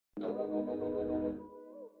Hi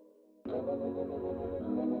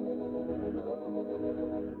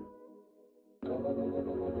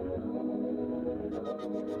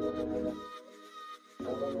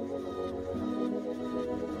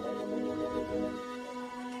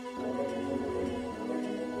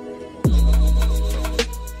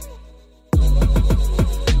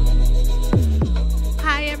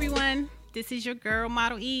everyone, this is your girl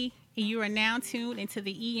Model E, and you are now tuned into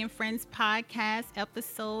the E and Friends podcast,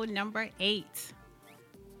 episode number 8.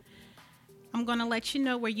 I'm going to let you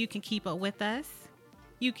know where you can keep up with us.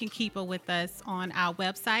 You can keep up with us on our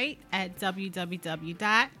website at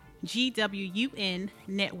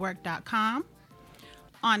www.gwunnetwork.com,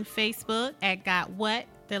 on Facebook at Got What,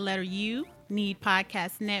 the letter U, Need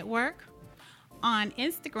Podcast Network, on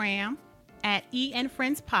Instagram at E and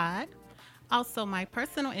Friends Pod, also my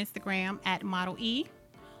personal Instagram at Model E,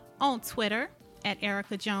 on Twitter at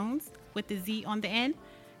Erica Jones with the Z on the end,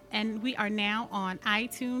 and we are now on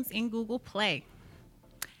iTunes and Google Play.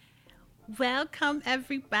 Welcome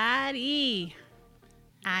everybody.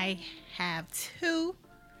 I have 2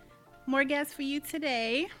 more guests for you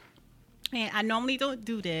today, and I normally don't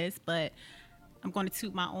do this, but I'm going to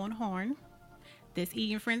toot my own horn. This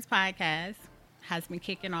E and Friends podcast has been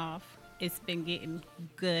kicking off. It's been getting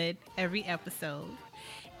good every episode.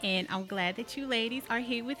 And I'm glad that you ladies are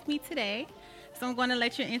here with me today. So I'm going to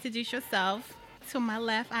let you introduce yourself. To my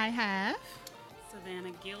left, I have Savannah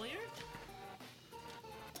Gilliard.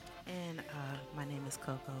 And my name is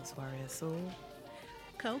Coco Suarez Sewell.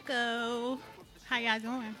 Coco. How y'all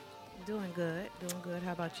doing? Doing good.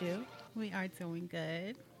 How about you? We are doing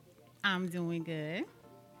good. I'm doing good.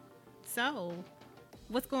 So,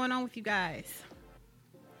 what's going on with you guys?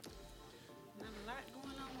 Not a lot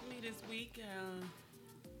going on with me this week.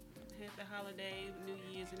 Had the holiday, New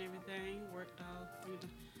Year's and everything. Worked all through the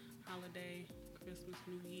holiday, Christmas,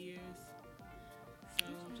 New Year's. So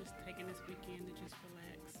just taking this weekend to just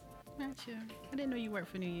relax. Gotcha. I didn't know you worked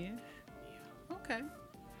for New Year's. Yeah. Okay.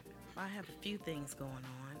 I have a few things going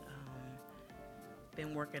on.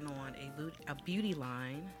 Been working on a beauty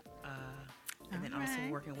line. And then also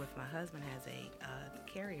working with my husband has a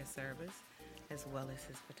carrier service as well as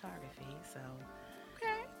his photography. So,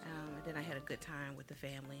 okay. And then I had a good time with the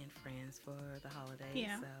family and friends for the holidays.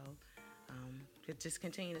 Yeah. So, just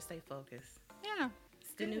continue to stay focused. Yeah.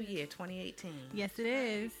 It's the new year, 2018. Yes, it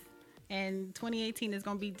is. And 2018 is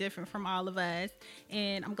going to be different from all of us.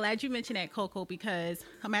 And I'm glad you mentioned that, Coco, because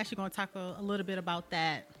I'm actually going to talk a little bit about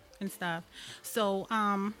that and stuff. So,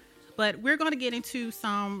 but we're going to get into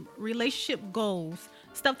some relationship goals,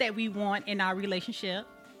 stuff that we want in our relationship.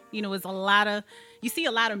 You know, you see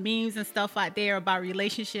a lot of memes and stuff out there about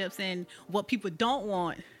relationships and what people don't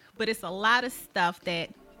want, but it's a lot of stuff that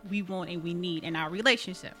we want and we need in our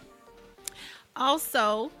relationship.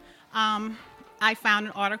 Also, I found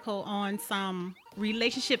an article on some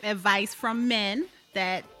relationship advice from men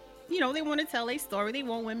that, you know, they want to tell a story. They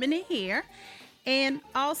want women to hear. And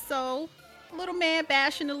also a little man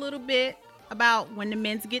bashing a little bit about when the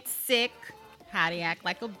men get sick, how they act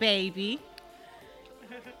like a baby.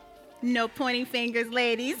 No pointing fingers,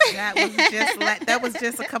 ladies. That was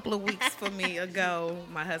just a couple of weeks for me ago.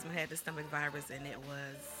 My husband had the stomach virus, and it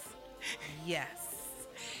was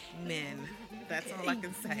men. That's all I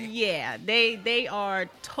can say. Yeah, they are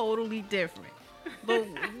totally different. But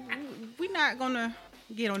we're not gonna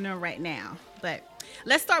get on them right now. But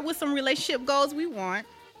let's start with some relationship goals we want.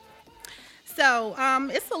 So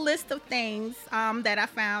it's a list of things that I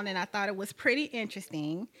found, and I thought it was pretty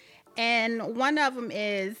interesting. And one of them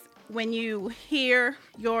is when you hear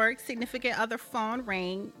your significant other phone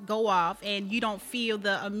ring go off and you don't feel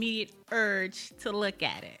the immediate urge to look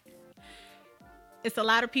at it. It's a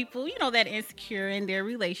lot of people, you know, that are insecure in their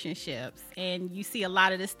relationships, and you see a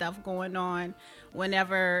lot of this stuff going on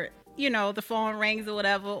whenever, you know, the phone rings or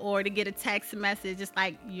whatever, or to get a text message, just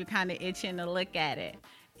like you're kind of itching to look at it.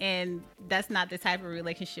 And that's not the type of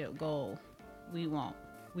relationship goal we want.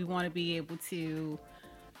 We want to be able to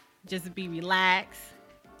just be relaxed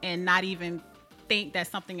and not even think that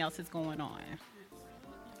something else is going on.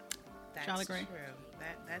 That's Y'all agree? True.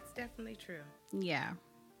 That's definitely true. Yeah.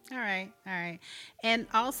 All right. And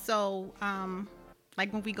also,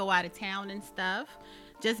 like when we go out of town and stuff,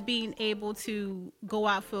 just being able to go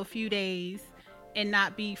out for a few days and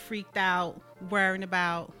not be freaked out, worrying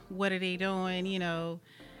about what are they doing, you know,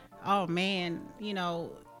 oh man, you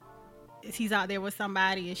know, he's out there with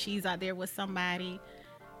somebody and she's out there with somebody.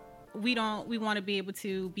 We want to be able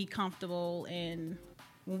to be comfortable, and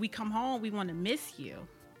when we come home, we want to miss you,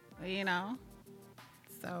 you know?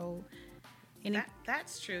 So...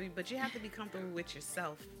 That's true, but you have to be comfortable with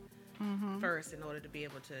yourself first in order to be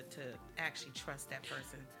able to actually trust that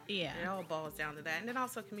person. Yeah. It all boils down to that. And then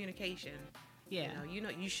also communication. Yeah.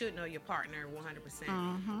 You should know your partner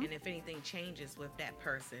 100%. And if anything changes with that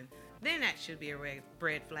person, then that should be a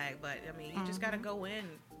red flag. But I mean, you just got to go in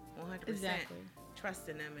 100%. Exactly.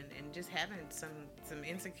 Trusting them and just having some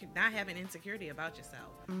not having insecurity about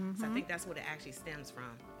yourself. So I think that's what it actually stems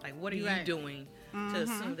from. Like, what are you doing to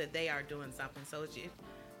assume that they are doing something? So you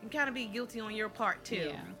can kind of be guilty on your part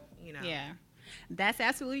too. Yeah. Yeah, that's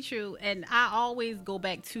absolutely true. And I always go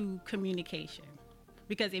back to communication,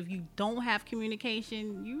 because if you don't have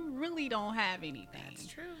communication, you really don't have anything. That's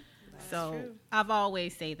true. True. I've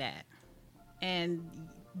always say that. And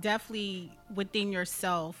definitely within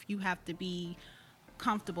yourself, you have to be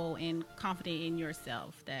comfortable and confident in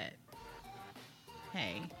yourself that,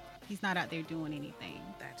 hey, he's not out there doing anything.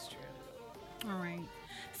 That's true. All right.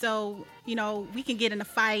 So, we can get in a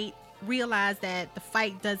fight, realize that the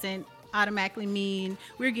fight doesn't automatically mean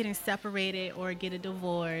we're getting separated or get a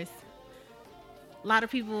divorce. A lot of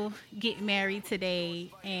people get married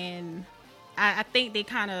today, and I think they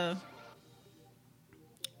kind of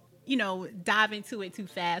dive into it too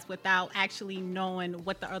fast without actually knowing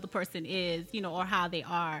what the other person is, or how they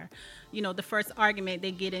are. The first argument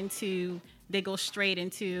they get into, they go straight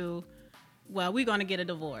into, well, we're going to get a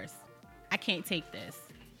divorce. I can't take this.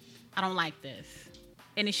 I don't like this.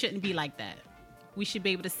 And it shouldn't be like that. We should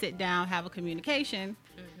be able to sit down, have a communication,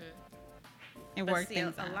 and work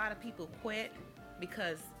things out. A lot of people quit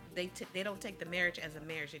because they don't take the marriage as a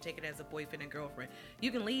marriage. They take it as a boyfriend and girlfriend.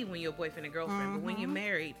 You can leave when you're a boyfriend and girlfriend, but when you're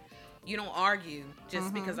married, you don't argue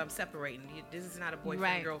just because I'm separating. This is not a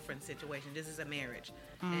boyfriend and girlfriend situation. This is a marriage.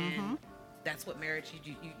 And that's what marriage,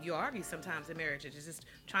 you argue sometimes in marriage. It's just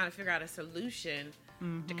trying to figure out a solution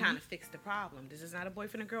to kind of fix the problem. This is not a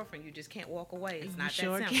boyfriend and girlfriend. You just can't walk away. It's not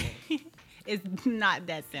that simple. It's not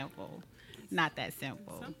that simple. Not that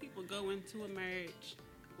simple. Some people go into a marriage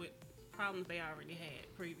with problems they already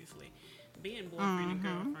had previously, being boyfriend and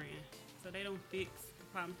girlfriend. So they don't fix the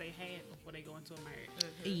problems they had before they go into a marriage.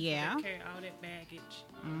 Yeah. So they carry all that baggage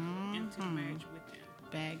into the marriage with them.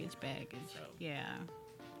 Baggage. So Yeah.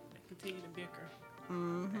 they continue to bicker.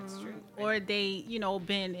 That's true. Or they,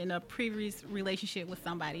 been in a previous relationship with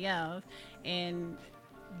somebody else, and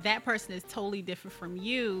that person is totally different from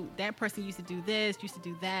you. That person used to do this, used to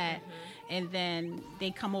do that, and then they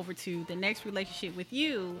come over to the next relationship with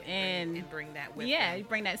you and bring that with them. You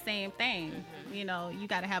bring that same thing. You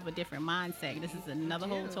got to have a different mindset. This is another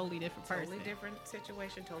whole totally different person. Totally different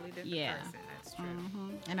situation, totally different person. That's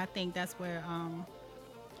true. And I think that's where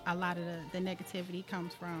a lot of the negativity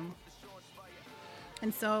comes from.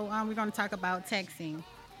 And so we're going to talk about texting.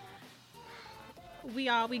 We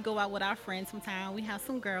go out with our friends sometime. We have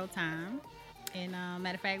some girl time. And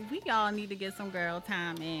matter of fact, we all need to get some girl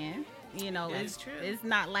time in. That's true. It's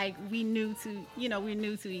not like we're new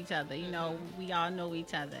to each other. We all know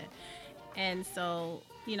each other. And so,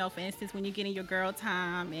 for instance, when you're getting your girl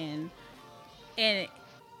time and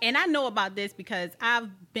I know about this because I've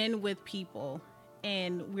been with people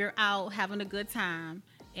and we're out having a good time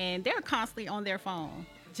and they're constantly on their phone,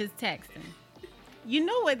 just texting. You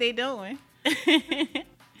know what they're doing.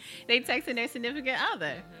 They texting their significant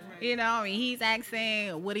other. He's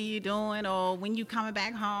asking, what are you doing? Or when you coming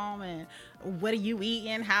back home, and what are you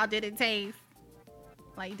eating? How did it taste?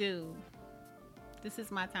 Like, dude, this is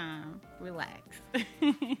my time. Relax. Yeah,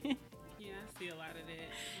 I see a lot of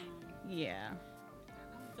that. Yeah. I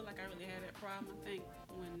don't feel like I really had that problem. I think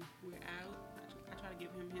when we're out, I try to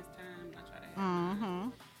give him his time. I try to have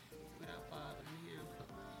mine without bothering him.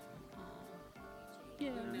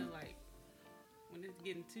 Yeah. Like, when it's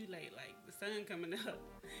getting too late, like the sun coming up,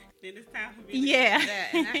 then it's time for me. Yeah.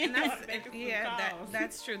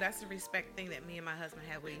 That's true. That's the respect thing that me and my husband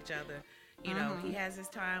have with each other. He has his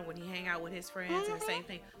time when he hang out with his friends, and the same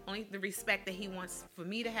thing. Only the respect that he wants for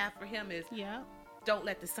me to have for him is, don't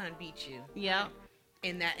let the sun beat you. Yeah.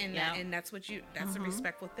 And that's what that's a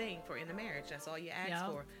respectful thing for in a marriage. That's all you ask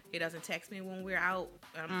for. He doesn't text me when we're out,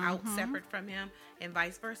 out separate from him, and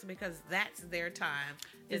vice versa, because that's their time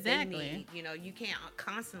that exactly. they need. You can't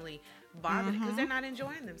constantly bother because they're not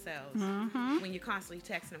enjoying themselves when you're constantly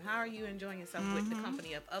texting them. How are you enjoying yourself with the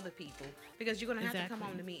company of other people? Because you're going to have to come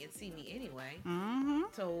home to me and see me anyway.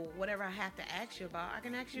 So whatever I have to ask you about, I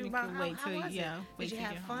can ask you about how was it? Did you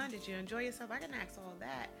have fun? Did you enjoy yourself? I can ask all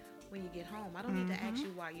that when you get home. I don't need to ask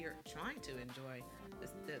you why you're trying to enjoy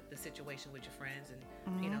the situation with your friends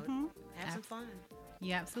and have some fun.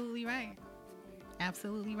 You're absolutely right.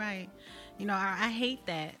 Absolutely right. I hate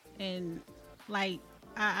that. And like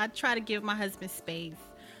I try to give my husband space.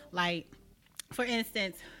 Like, for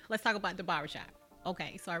instance, let's talk about the barbershop.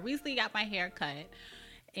 okay, so I recently got my hair cut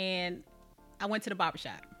and I went to the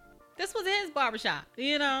barbershop. This was his barbershop,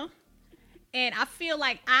 you know? And I feel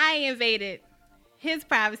like I invaded his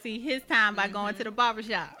privacy, his time by going to the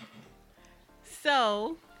barbershop.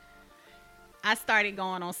 So I started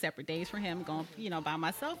going on separate days for him, going, by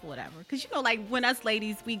myself or whatever. Because, like when us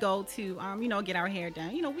ladies, we go to, get our hair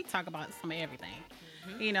done, we talk about some of everything,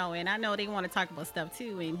 and I know they want to talk about stuff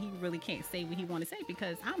too. And he really can't say what he want to say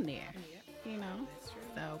because I'm there, That's true.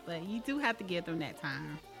 So, but you do have to give them that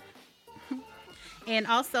time. And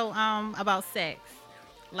also about sex,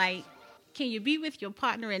 like, can you be with your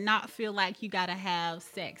partner and not feel like you got to have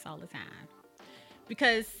sex all the time?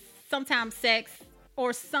 Because sometimes sex,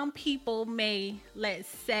 or some people may let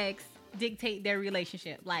sex dictate their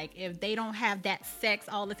relationship. Like, if they don't have that sex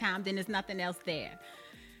all the time, then there's nothing else there.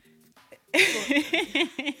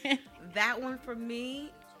 That one for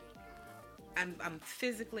me, I'm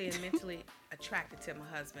physically and mentally attracted to my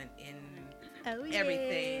husband in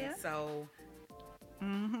everything. So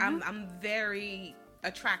I'm very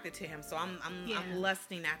attracted to him. So I'm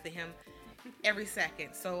lusting after him every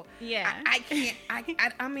second. So I can't.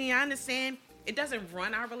 I mean, I understand it doesn't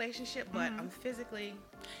run our relationship, but I'm physically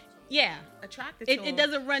attracted to him. It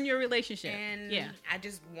doesn't run your relationship, and I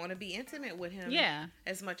just want to be intimate with him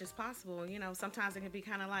as much as possible. Sometimes it can be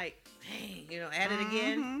kind of like, hey, at it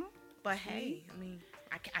again. But hey, I mean,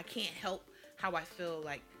 I can't help how I feel.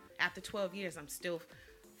 Like after 12 years, I'm still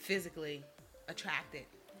physically attracted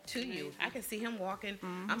to you. I can see him walking.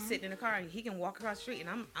 I'm sitting in the car and he can walk across the street and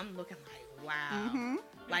I'm looking like, wow.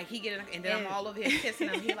 Like he get in, and then I'm all over here kissing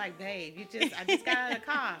him. He like, babe, I just got out of the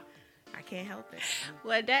car. I can't help it.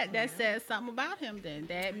 Well, that says something about him then.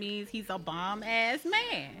 That means he's a bomb ass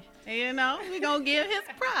man. We're gonna give his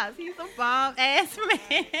props. He's a bomb ass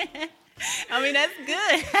man. I mean, that's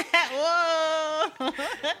good. Whoa.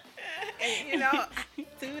 And,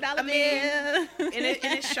 $2 I mean, and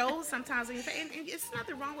it shows sometimes. And it's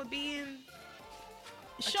nothing wrong with being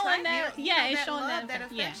showing that, and showing love, that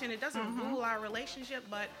affection. Yeah. It doesn't rule our relationship,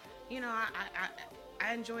 but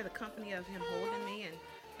I enjoy the company of him holding me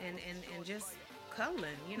and just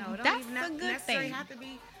cuddling. It don't even necessarily have to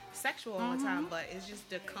be sexual all the time, but it's just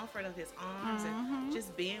the comfort of his arms and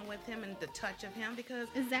just being with him and the touch of him because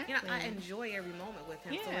I enjoy every moment with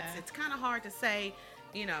him. So it's kind of hard to say,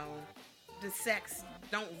 the sex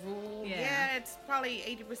don't rule. Yeah, it's probably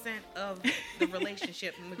 80% of the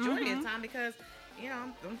relationship majority of the time because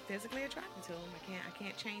I'm physically attracted to him. I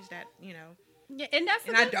can't change that. Yeah, and that's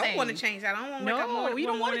I don't want to change that. I don't want we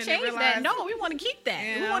don't want to change that. No, we want to keep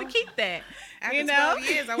that. We want to keep that. After 12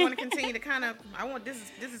 years, I want to continue to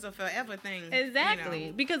this is a forever thing.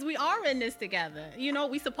 Exactly. Because we are in this together.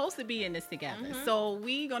 We supposed to be in this together. So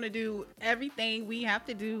we going to do everything we have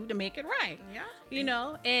to do to make it right.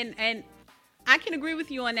 Yeah. And I can agree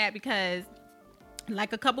with you on that because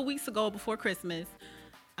like a couple weeks ago before Christmas,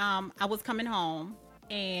 I was coming home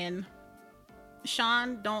and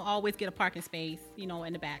Sean don't always get a parking space,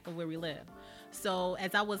 in the back of where we live. So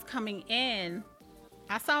as I was coming in,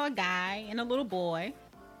 I saw a guy and a little boy.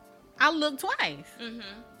 I looked twice,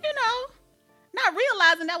 not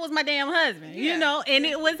realizing that was my damn husband, and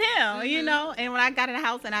it was him, And when I got in the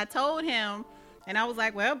house and I told him, and I was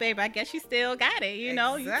like, well, babe, I guess you still got it, you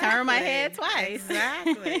turn my head twice.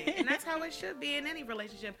 Exactly. And that's how it should be in any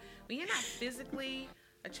relationship. When you're not physically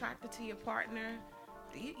attracted to your partner,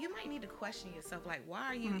 you might need to question yourself, like, why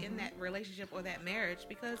are you in that relationship or that marriage?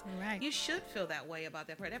 Because you should feel that way about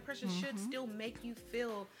that person. That person should still make you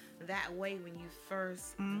feel that way when you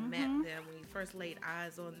first met them, when you first laid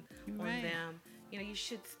eyes on them. You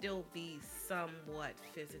should still be somewhat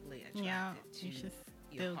physically attracted to you should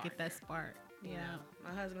your still partner. get that spark.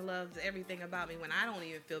 My husband loves everything about me. When I don't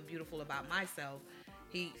even feel beautiful about myself,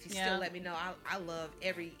 he still let me know I love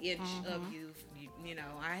every inch of you.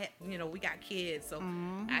 We got kids, so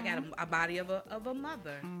I got a body of a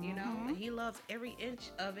mother. And he loves every inch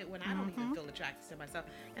of it when I don't even feel attracted to myself.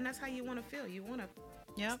 And that's how you want to feel. You want to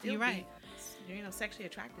still be, sexually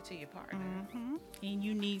attracted to your partner. And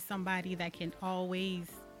you need somebody that can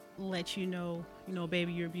always let you know,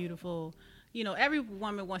 baby, you're beautiful. Every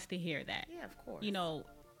woman wants to hear that. Yeah, of course.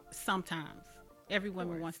 Sometimes every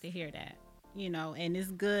woman wants to hear that. And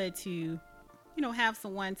it's good to, have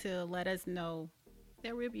someone to let us know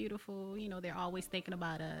that we're beautiful. They're always thinking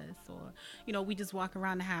about us. Or, we just walk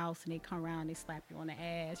around the house and they come around and they slap you on the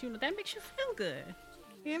ass. That makes you feel good.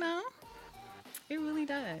 It really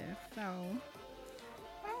does. So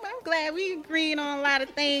I'm glad we agreed on a lot of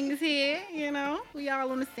things here. We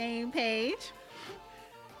all on the same page.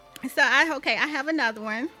 So I have another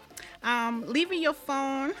one. Leaving your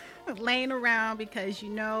phone laying around because you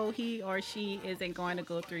know he or she isn't going to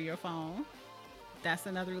go through your phone. That's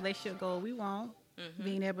another relationship goal we want. Mm-hmm.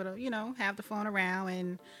 Being able to, have the phone around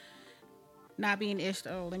and not being ished.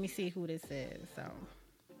 Oh, let me see who this is. So,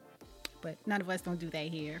 but none of us don't do that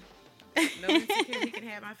here. No insecurity can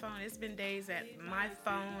have my phone. It's been days that my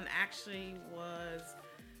phone actually was.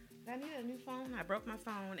 I needed a new phone. I broke my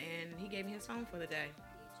phone, and he gave me his phone for the day.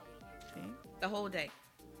 See? The whole day.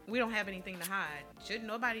 We don't have anything to hide.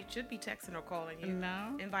 Nobody should be texting or calling you.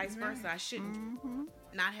 No. And vice versa. I shouldn't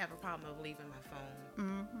not have a problem of leaving my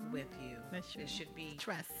phone with you. That's true. It should be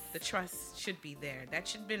trust. The trust should be there. That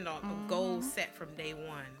should have been a goal set from day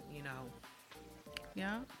one,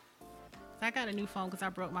 Yeah. I got a new phone because I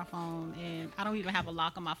broke my phone, and I don't even have a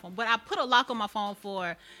lock on my phone. But I put a lock on my phone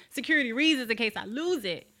for security reasons in case I lose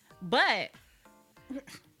it. But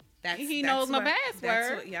he knows my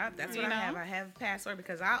password. That's what I have. I have a password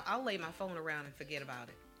because I'll lay my phone around and forget about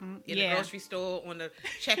it. In the grocery store, on the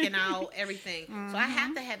checking out, everything. So I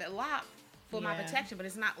have to have it locked for my protection, but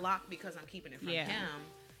it's not locked because I'm keeping it from him.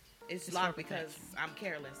 It's locked because I'm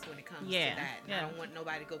careless when it comes to that. And I don't want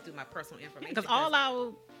nobody to go through my personal information. Because all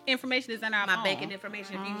our information is in our phone. My banking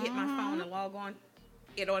information. If you hit my phone and log on,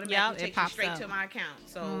 it automatically takes you straight to my account.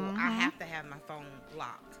 So I have to have my phone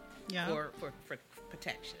locked for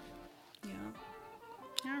protection. Yeah.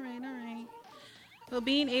 All right. Well,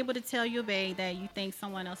 being able to tell your babe that you think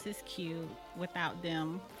someone else is cute without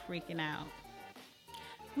them freaking out.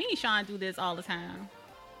 Me and Sean do this all the time.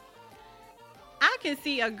 I can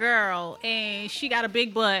see a girl and she got a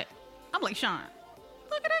big butt. I'm like, Sean,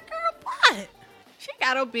 look at that girl butt. She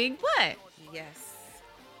got a big butt. Yes.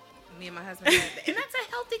 Me and my husband had that. And that's a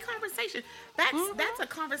healthy conversation. That's a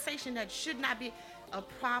conversation that should not be a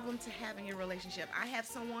problem to have in your relationship. I have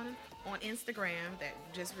someone on Instagram that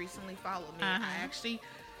just recently followed me. I actually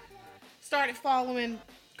started following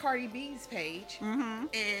Cardi B's page, and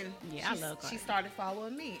I love Cardi. She started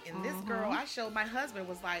following me. And this girl I showed my husband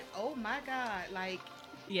was like, "Oh my God!" Like,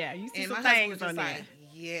 you see and some my husband things was just on like, there.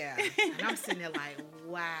 "Yeah," and I'm sitting there like,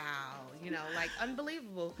 "Wow." Like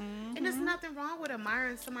unbelievable. And there's nothing wrong with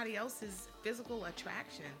admiring somebody else's physical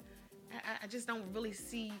attraction. I just don't really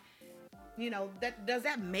see, does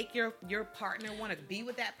that make your partner want to be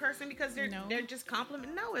with that person because they're just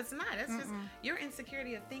compliment? No, it's not. It's just your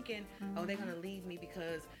insecurity of thinking, oh, they're gonna leave me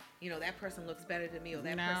because that person looks better than me or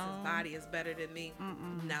that person's body is better than me.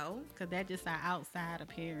 No, because that's just our outside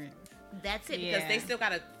appearance. That's it, because they still got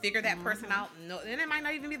to figure that person out. No, and it might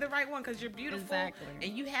not even be the right one because you're beautiful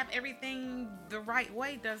and you have everything the right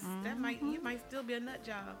way. You might still be a nut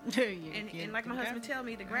job. And like my husband tell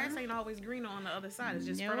me, the grass ain't always greener on the other side. It's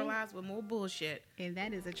just fertilized with more bullshit. And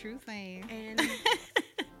that is a true saying. And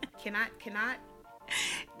cannot.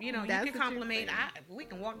 You can compliment. We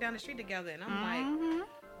can walk down the street together, and I'm like,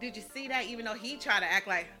 did you see that? Even though he tried to act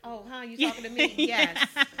like, oh, you talking to me? Yes.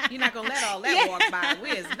 You're not going to let all that walk by. We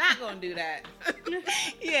is not going to do that.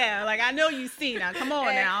 Like, I know you see now. Come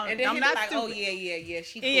on now. And then I'm not like, stupid. Oh, yeah.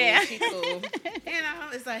 She cool. She cool.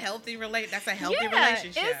 It's a healthy That's a healthy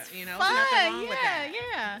relationship. It's fun. There's nothing wrong with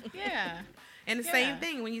that. Yeah. And the same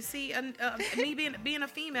thing, when you see me being a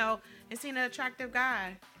female and seeing an attractive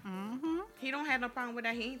guy, he don't have no problem with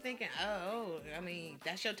that. He ain't thinking,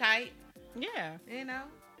 that's your type. Yeah.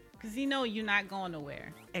 Because you're not going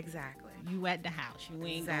nowhere. Exactly. You at the house. You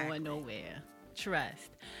ain't going nowhere.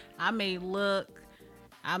 Trust. I may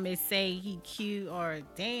say he cute or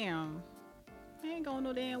damn, I ain't going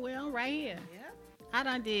no damn well. I'm right here. Yeah. I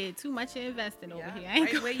done did too much investing over here.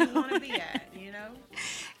 Right where you want to be at,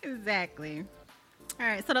 Exactly. All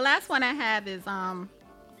right. So the last one I have is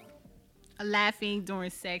laughing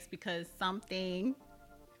during sex because something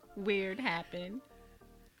weird happened.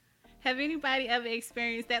 Have anybody ever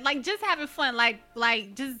experienced that? Like just having fun,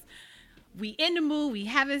 like just we in the mood, we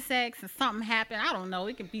having sex, and something happened. I don't know.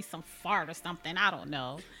 It could be some fart or something. I don't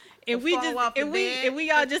know. And we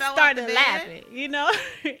all just started laughing,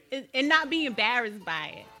 and not be embarrassed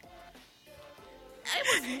by it. It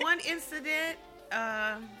was one incident.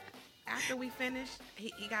 After we finished,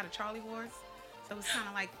 he got a Charlie horse, so it was kind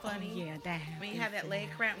of like funny. Oh, yeah, that happened. When you have that leg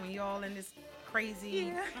cramp, when you're all in this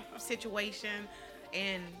crazy situation.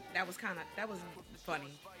 And that was funny to us,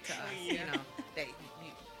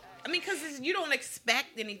 because you don't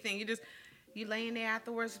expect anything. You laying there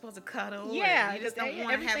afterwards, supposed to cuddle. Yeah, you just don't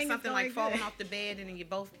want to have something like falling off the bed and then you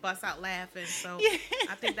both bust out laughing. So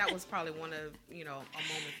I think that was probably one of a moment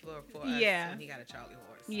for us when he got a Charlie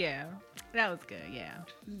horse. Yeah. That was good. Yeah,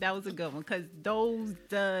 that was a good one because those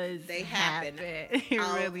They happen. It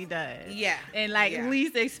really does. Yeah. And like Yeah.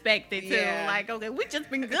 least expected too. Yeah. Like, okay, we just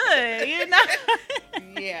been good, you know.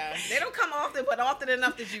 Yeah, they don't come often, but often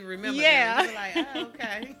enough that you remember. Yeah. Them. You're like, oh,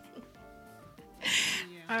 okay.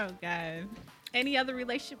 Yeah. Oh God. Any other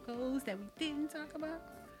relationship goals that we didn't talk about?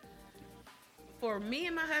 For me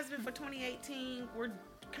and my husband for 2018, we're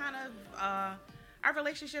kind of our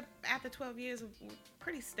relationship after 12 years, we're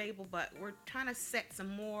pretty stable, but we're trying to set some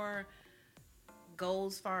more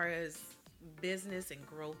goals as far as business and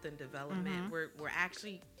growth and development. We're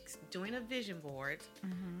actually doing a vision board.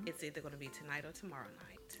 It's either going to be tonight or tomorrow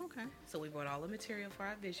night. Okay. So we brought all the material for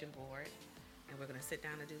our vision board, and we're going to sit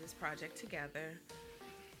down and do this project together.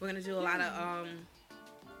 We're going to do a lot of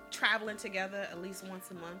traveling together at least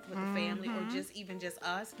once a month with the family, or just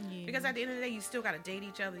us. Yeah. Because at the end of the day, you still got to date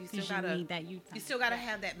each other. You still got to need that you still got to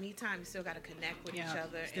have that me time. You still got to connect with each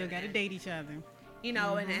other. Still got to date each other. You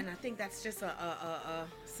know, and I think that's just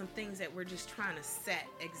some things that we're just trying to set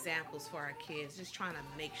examples for our kids. Just trying to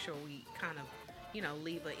make sure we kind of, you know,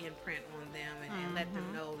 leave an imprint on them and let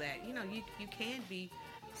them know that, you know, you can be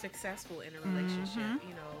successful in a relationship,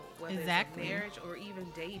 you know, whether it's a marriage or even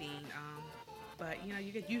dating. But, you know,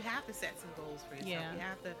 you have to set some goals for yourself. Yeah. You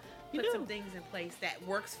have to put some things in place that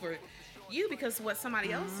works for you, because what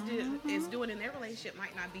somebody else is doing in their relationship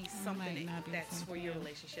might not be something that's for your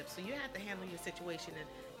relationship. So you have to handle your situation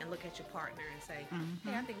and look at your partner and say,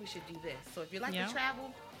 hey, I think we should do this. So if you like to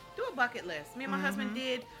travel, do a bucket list. Me and my husband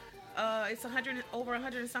did, it's over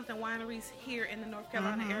 100 and something wineries here in the North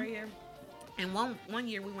Carolina area. And one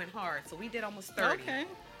year we went hard. So we did almost 30. Okay.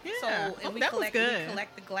 Yeah. So and we that was good.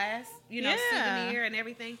 collect the glass, you know, souvenir and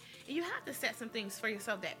everything. And you have to set some things for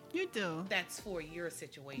yourself that You do. that's for your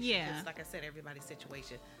situation. Yeah. 'Cause like I said, everybody's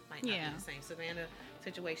situation might not be the same. Savannah's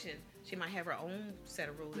situation, she might have her own set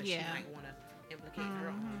of rules that she might want to implicate in her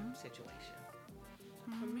own situation.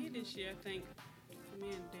 For me this year, I think, for me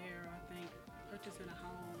and Daryl, I think purchasing a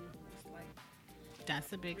home is like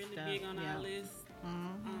That's a big really stuff. big on our list.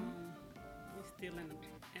 Mm-hmm. We're still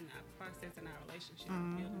in our process in our relationship,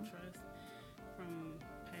 building trust from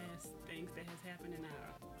past things that has happened in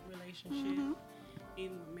our relationship,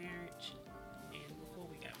 even with marriage and before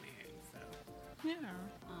we got married. So, Yeah.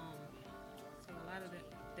 so a lot of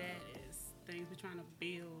that is things we're trying to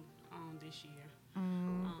build on this year.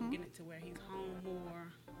 Getting it to where he's home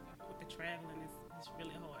more. With the traveling, it's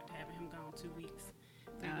really hard having him gone 2 weeks,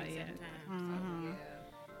 3 weeks at a time.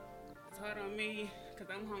 So, it's hard on me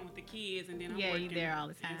because I'm home with the kids and then I'm working. you're there all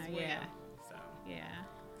the time. as well. Yeah. So, Yeah.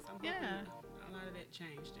 so I'm hoping a lot of that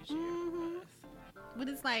changed this year for us. But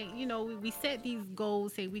it's like, you know, we set these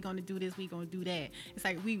goals, say we're going to do this, we're going to do that. It's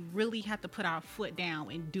like we really have to put our foot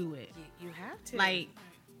down and do it. You have to. Like,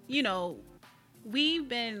 you know,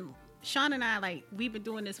 Sean and I, like, we've been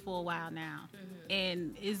doing this for a while now.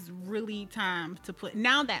 And it's really time to put,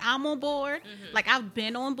 now that I'm on board, like I've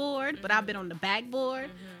been on board, but I've been on the backboard.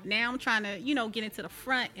 Now I'm trying to, you know, get into the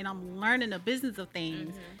front and I'm learning the business of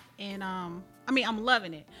things. And, I mean, I'm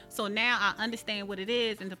loving it. So now I understand what it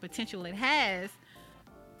is and the potential it has.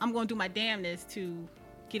 I'm going to do my damnness to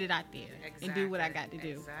get it out there and do what I got to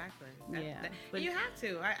do. Exactly. But you have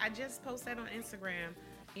to. I just posted on Instagram,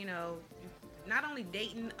 you know, not only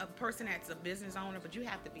dating a person that's a business owner, but you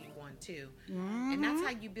have to be one too. And that's how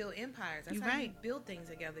you build empires. That's how you build things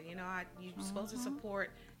together. You know, you're supposed to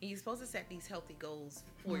support and you're supposed to set these healthy goals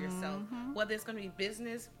for yourself. Whether it's going to be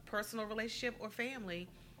business, personal relationship, or family,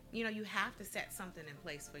 you know, you have to set something in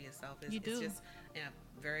place for yourself. It's just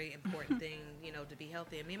a very important thing, you know, to be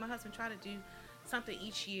healthy. And me and my husband try to do something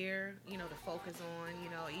each year, you know, to focus on,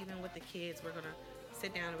 you know, even with the kids, we're going to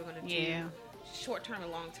sit down and we're going to do short-term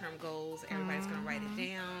and long-term goals. Everybody's going to write it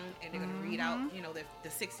down and they're going to read out, you know, the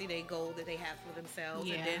 60-day goal that they have for themselves.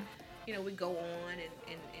 And then, you know, we go on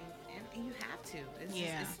and you have to.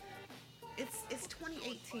 It's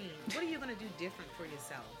 2018. What are you going to do different for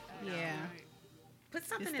yourself? You know? Put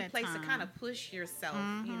something in place to kind of push yourself,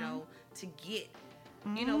 you know, to get,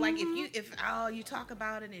 you know, like if you talk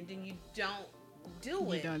about it and then you don't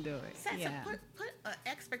do it. You don't do it. Put an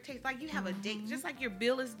expectation, like you have a date, just like your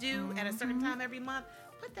bill is due at a certain time every month.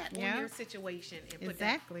 Put that on your situation and put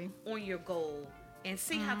that on your goal and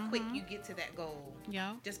see how quick you get to that goal.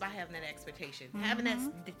 Yeah. Just by having that expectation, having that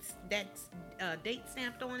date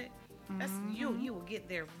stamped on it. That's you will get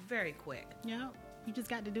there very quick. Yeah. You just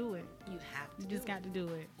got to do it. You have to. You just got to do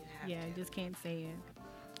it. You just can't say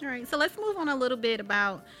it. All right. So let's move on a little bit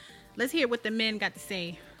about. Let's hear what the men got to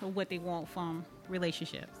say or what they want from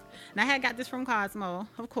relationships. And I had got this from Cosmo,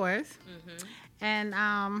 of course. And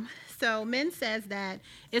so Men says that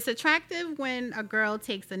it's attractive when a girl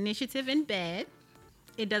takes initiative in bed.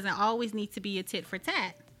 It doesn't always need to be a tit for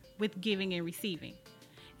tat with giving and receiving.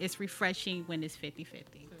 It's refreshing when it's 50-50.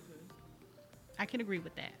 I can agree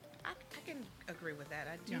with that. I can agree with that.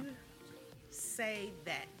 I do say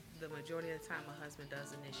that the majority of the time my husband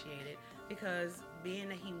does initiate it because being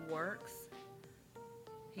that he works,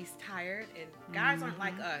 he's tired, and guys aren't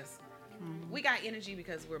like us. We got energy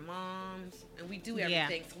because we're moms and we do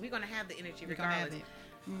everything, so we're gonna have the energy regardless.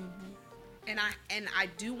 And I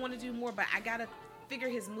do want to do more, but I gotta figure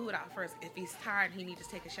his mood out first. If he's tired, he needs to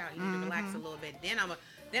take a shower. He needs to relax a little bit.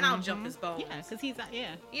 Then I'll jump his bones. Yeah, because he's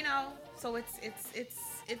You know, so it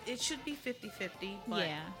should be 50-50. But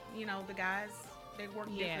you know, the guys, they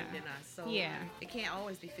work different than us, so it can't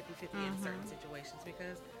always be 50-50 in certain situations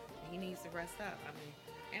because he needs to rest up. I mean,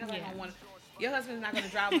 ain't nobody gonna want. Your husband's not gonna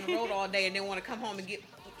drive on the road all day and then want to come home and get.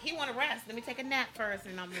 He want to rest. Let me take a nap first,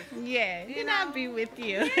 and I'm. Then I'll be with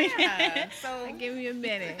you. Yeah. So give me a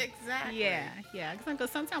minute. Exactly. Yeah.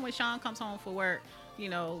 Because sometimes when Sean comes home for work, you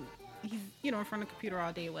know, he's in front of the computer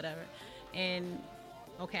all day or whatever, and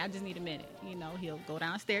okay, I just need a minute. You know, he'll go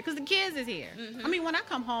downstairs because the kids is here. I mean, when I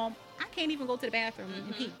come home, I can't even go to the bathroom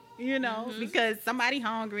and pee. You know, because somebody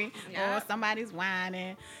hungry or somebody's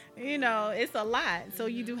whining. You know, it's a lot. So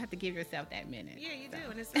you do have to give yourself that minute. Yeah, you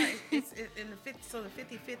do. And it's like, it's in the 50, so the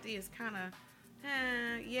 50-50 is kind of,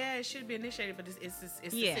 it should be initiated, but it's the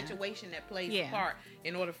situation that plays a part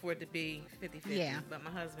in order for it to be 50-50. Yeah. But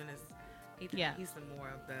my husband he's the more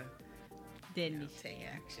of the take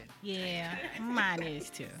action. Yeah, mine is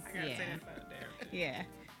too. I gotta say that out there. Yeah.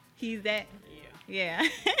 He's that. Yeah.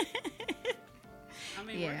 I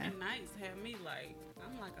mean, working nights had me like,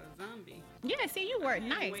 I'm like a zombie. Yeah, see, you work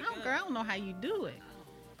nights. Girl, I don't know how you do it.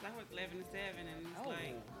 I work 11 to 7, and it's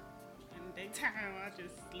like, in the daytime, I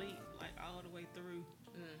just sleep like all the way through.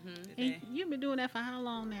 And you've been doing that for how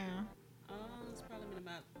long now? It's probably been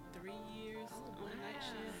about 3 years on the night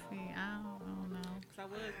shift. See, I don't know. Because I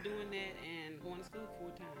was doing that and going to school full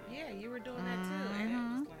time. Yeah, you were doing that too. And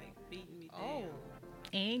that was like beating me down.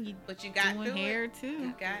 And but you got doing through hair it. too.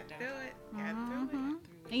 You got through it. Got through it.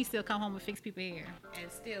 And you still come home and fix people's hair.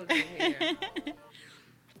 And still do hair.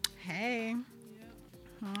 Hey.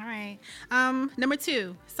 All right. Number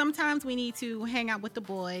 2. Sometimes we need to hang out with the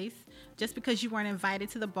boys. Just because you weren't invited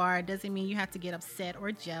to the bar doesn't mean you have to get upset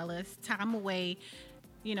or jealous. Time away,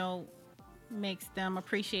 you know, makes them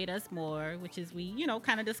appreciate us more, which is we, you know,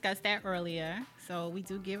 kind of discussed that earlier. So we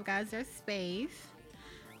do give guys their space.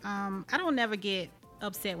 I don't never get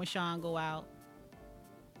upset when Sean go out.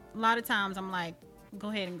 A lot of times I'm like, go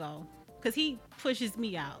ahead and go. Because he pushes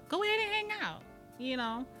me out. Go ahead and hang out, you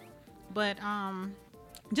know. But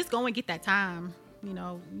just go and get that time. You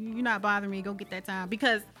know, you're not bothering me. Go get that time.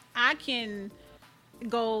 Because I can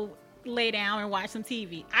go lay down and watch some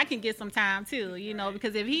TV. I can get some time too, you know.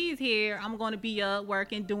 Because if he's here, I'm going to be up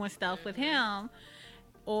working, doing stuff with him.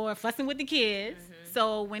 Or fussing with the kids.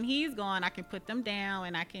 So when he's gone, I can put them down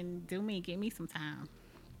and I can do me, get me some time.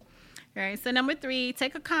 All right. So number 3,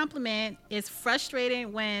 take a compliment. It's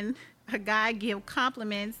frustrating when a guy gives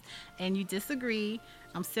compliments and you disagree.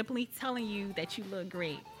 I'm simply telling you that you look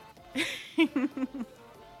great.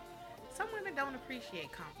 Some women don't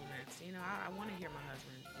appreciate compliments. You know, I want to hear my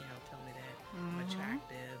husband, you know, tell me that I'm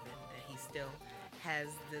attractive and that he still has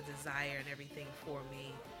the desire and everything for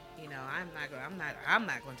me. You know, I'm not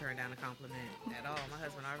going to turn down a compliment at all. My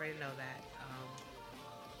husband already know that.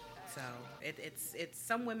 So it's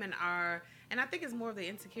some women are, and I think it's more of the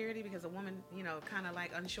insecurity because a woman, you know, kind of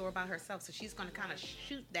like unsure about herself, so she's going to kind of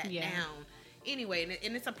shoot that down anyway,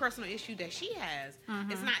 and it's a personal issue that she has.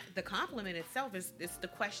 It's not the compliment itself; it's the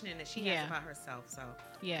questioning that she has about herself. So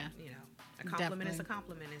you know, a compliment is a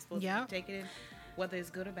compliment. It's supposed to take it in, whether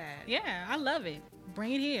it's good or bad. Yeah, I love it.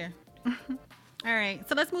 Bring it here. All right,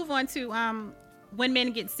 so let's move on to when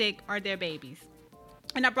men get sick or their babies.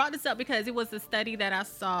 And I brought this up because it was a study that I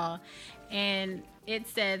saw, and it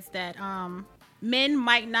says that men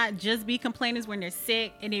might not just be complainers when they're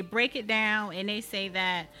sick, and they break it down, and they say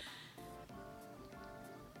that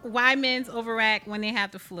why men overact when they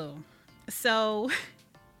have the flu. So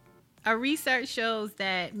a research shows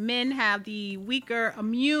that men have the weaker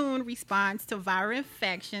immune response to viral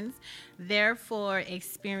infections, therefore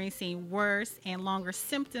experiencing worse and longer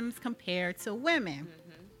symptoms compared to women.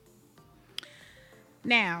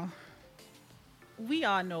 Now, we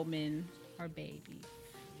all know men are babies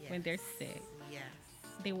when they're sick. Yes.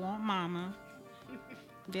 They want mama.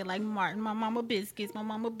 They're like Martin, my mama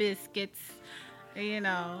biscuits, you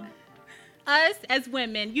know. us as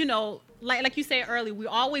women, like you said earlier, we're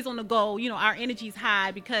always on the go. Our energy's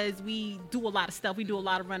high because we do a lot of stuff. We do a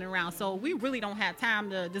lot of running around. So we really don't have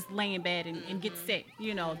time to just lay in bed and get sick.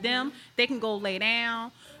 Them, they can go lay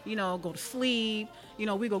down, go to sleep.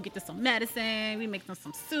 We go get them some medicine. We make them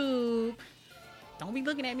some soup. Don't be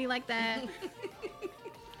looking at me like that.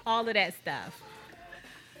 All of that stuff.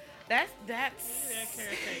 That's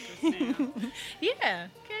caretakers now. Yeah,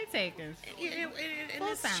 caretakers. And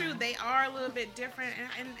it's true. They are a little bit different,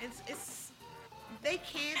 and it's they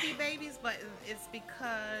can be babies, but it's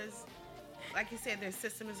because, like you said, their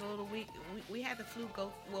system is a little weak. We had the flu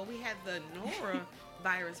we had the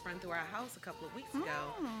norovirus run through our house a couple of weeks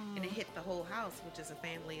ago, and it hit the whole house, which is a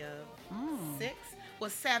family of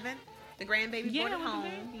 7. The grandbaby brought it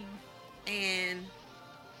home, and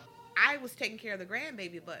I was taking care of the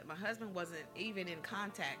grandbaby, but my husband wasn't even in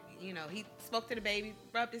contact. He spoke to the baby,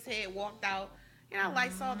 rubbed his head, walked out.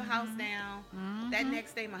 Lights saw the house down. That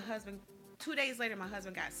next day, 2 days later, my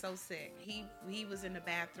husband got so sick. He was in the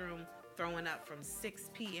bathroom throwing up from 6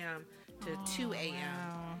 p.m. to 2 a.m.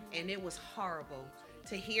 Wow. And it was horrible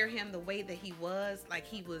to hear him the way that he was, like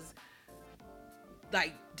he was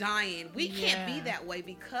like dying. We can't be that way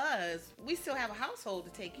because we still have a household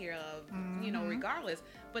to take care of, regardless.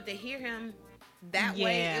 But to hear him that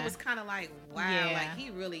way, it was kind of like, wow, like he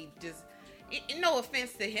really just. No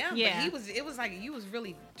offense to him, but it was like you was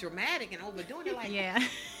really dramatic and overdoing it. Like,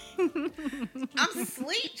 I'm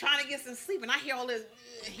asleep, trying to get some sleep, and I hear all this.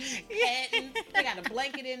 He's patting. They got a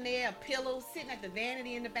blanket in there, a pillow, sitting at the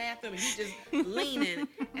vanity in the bathroom, and he's just leaning.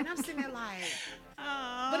 And I'm sitting there like,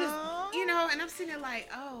 but it's, and I'm sitting there like,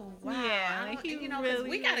 oh wow, because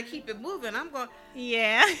we got to keep it moving. I'm going,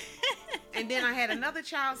 And then I had another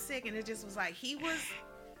child sick, and it just was like he was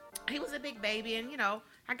a big baby, and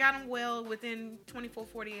I got him well within 24,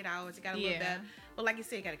 48 hours. He got a little better. But like you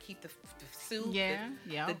said, you got to keep the soup,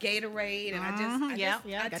 the Gatorade, and I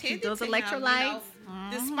got to keep those electrolytes.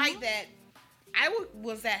 Despite that, I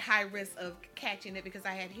was at high risk of catching it because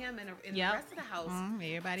I had him in the rest of the house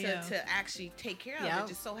everybody else to actually take care of it. It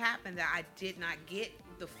just so happened that I did not get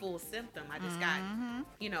the full symptom. I just got,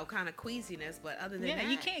 kind of queasiness. But other than that,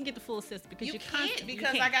 you can't get the full symptom because you can't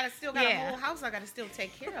because I still got a whole house I got to still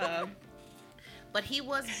take care of. But he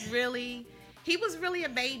was really a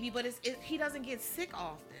baby, but he doesn't get sick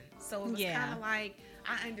often. So it was kind of like,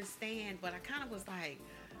 I understand, but I kind of was like,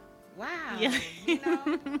 wow,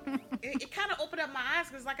 it kind of opened up my eyes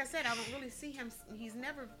because, like I said, I don't really see him. He's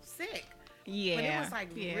never sick. Yeah. But it was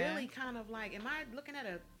like really kind of like, am I looking at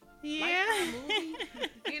a movie?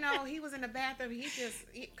 He was in the bathroom. Because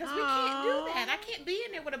we can't do that. I can't be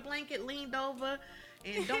in there with a blanket leaned over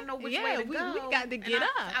and don't know which way to go. We got to get up.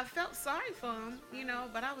 I felt sorry for him,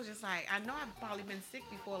 but I was just like, I know I've probably been sick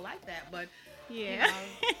before like that, but I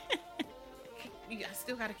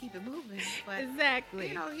still got to keep it moving. But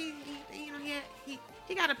exactly.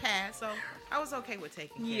 He got a pass, so I was okay with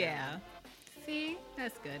taking care of him. See,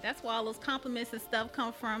 that's good. That's where all those compliments and stuff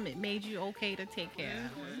come from. It made you okay to take care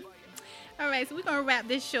of him. All right, so we're going to wrap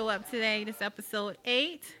this show up today. This episode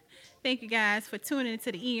 8. Thank you guys for tuning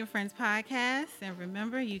into the E and Friends podcast. And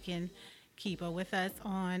remember, you can keep up with us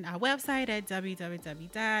on our website at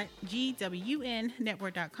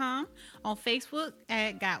www.gwnnetwork.com, on Facebook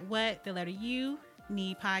at Got What, the letter U,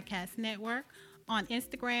 Need Podcast Network, on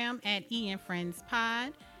Instagram at E and Friends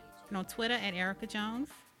Pod, and on Twitter at Erica Jones.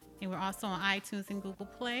 And we're also on iTunes and Google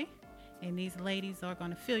Play. And these ladies are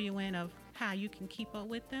going to fill you in of how you can keep up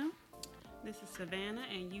with them. This is Savannah,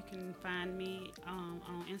 and you can find me on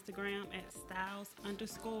Instagram at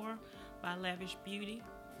styles_by Lavish Beauty.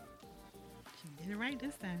 She did it right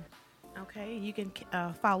this time. Okay, you can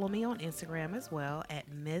follow me on Instagram as well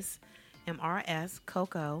at Miss MRS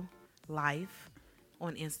Coco Life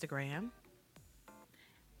on Instagram.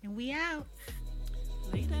 And we out.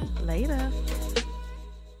 Later. Later.